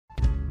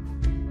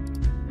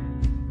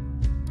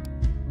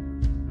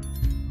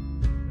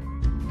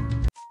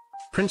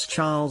Prince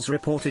Charles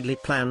reportedly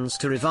plans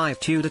to revive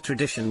Tudor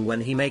tradition when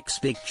he makes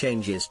big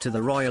changes to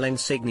the royal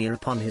insignia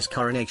upon his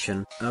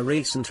coronation, a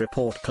recent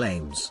report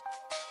claims.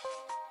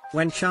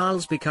 When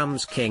Charles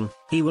becomes king,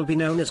 he will be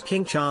known as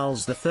King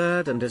Charles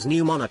III, and as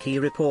new monarch he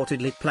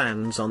reportedly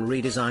plans on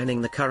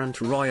redesigning the current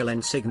royal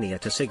insignia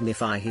to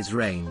signify his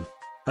reign.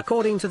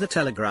 According to The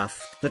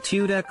Telegraph, the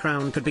Tudor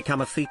crown could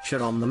become a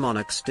feature on the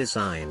monarch's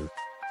design.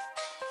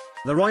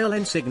 The royal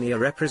insignia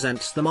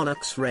represents the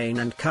monarch's reign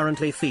and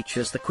currently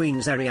features the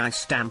Queen's Eri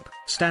stamp,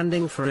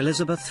 standing for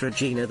Elizabeth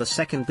Regina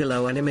II,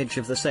 below an image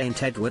of the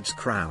St. Edward's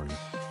crown.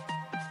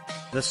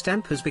 The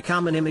stamp has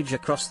become an image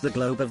across the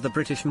globe of the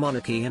British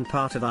monarchy and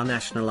part of our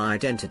national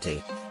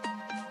identity.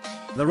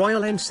 The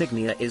royal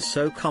insignia is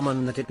so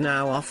common that it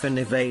now often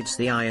evades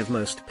the eye of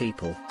most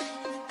people.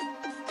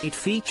 It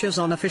features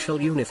on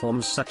official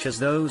uniforms such as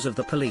those of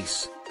the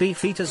police,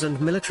 beefeaters and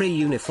military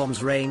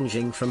uniforms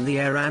ranging from the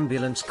air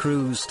ambulance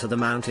crews to the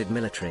mounted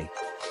military.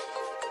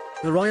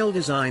 The royal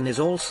design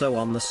is also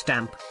on the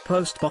stamp,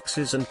 post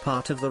boxes and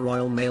part of the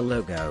Royal Mail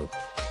logo.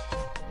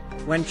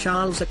 When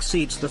Charles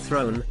acceds the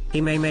throne, he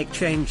may make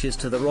changes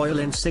to the royal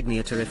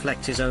insignia to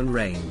reflect his own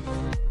reign.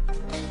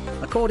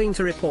 According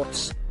to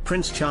reports,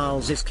 Prince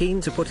Charles is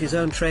keen to put his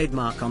own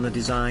trademark on the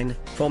design.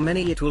 For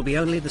many it will be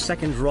only the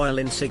second royal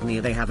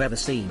insignia they have ever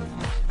seen.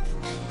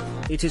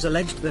 It is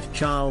alleged that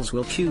Charles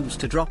will choose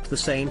to drop the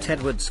St.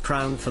 Edward's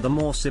crown for the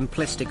more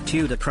simplistic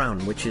Tudor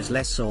crown, which is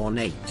less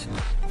ornate.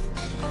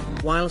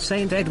 While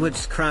St.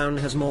 Edward's crown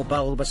has more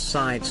bulbous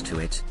sides to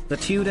it, the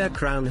Tudor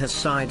crown has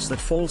sides that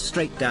fall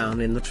straight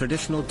down in the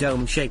traditional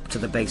dome shape to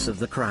the base of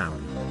the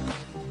crown.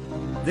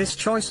 This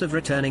choice of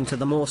returning to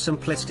the more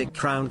simplistic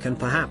crown can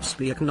perhaps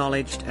be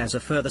acknowledged as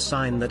a further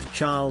sign that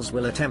Charles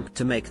will attempt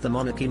to make the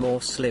monarchy more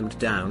slimmed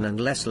down and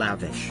less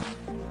lavish.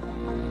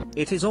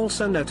 It is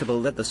also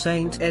notable that the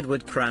St.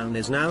 Edward crown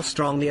is now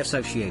strongly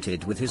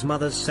associated with his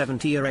mother's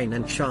 70-year reign,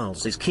 and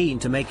Charles is keen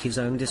to make his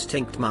own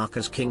distinct mark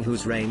as king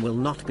whose reign will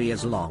not be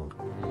as long.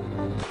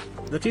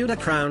 The Tudor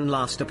crown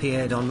last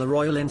appeared on the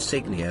royal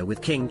insignia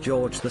with King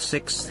George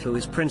VI, who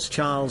is Prince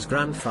Charles'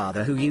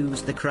 grandfather, who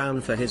used the crown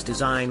for his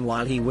design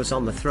while he was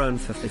on the throne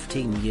for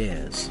 15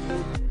 years.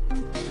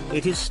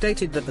 It is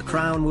stated that the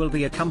crown will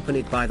be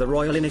accompanied by the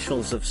royal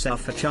initials of Sir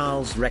for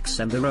Charles Rex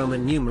and the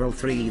Roman numeral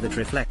 3 that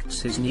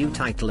reflects his new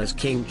title as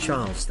King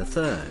Charles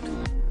III.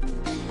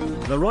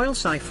 The royal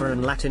cipher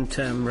and Latin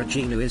term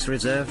Regina is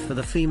reserved for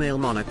the female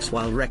monarchs,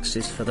 while Rex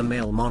is for the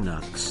male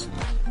monarchs.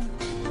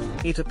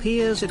 It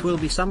appears it will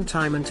be some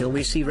time until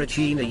we see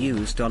Regina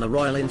used on a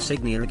royal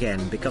insignia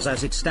again, because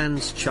as it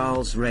stands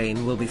Charles'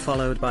 reign will be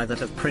followed by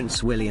that of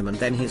Prince William and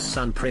then his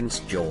son Prince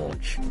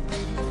George.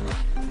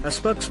 A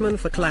spokesman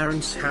for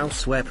Clarence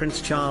House, where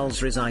Prince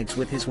Charles resides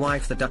with his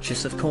wife the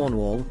Duchess of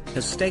Cornwall,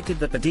 has stated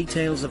that the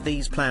details of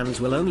these plans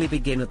will only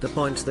begin at the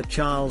point that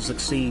Charles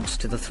accedes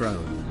to the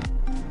throne.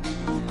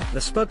 The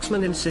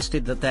spokesman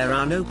insisted that there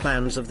are no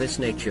plans of this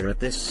nature at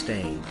this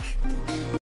stage.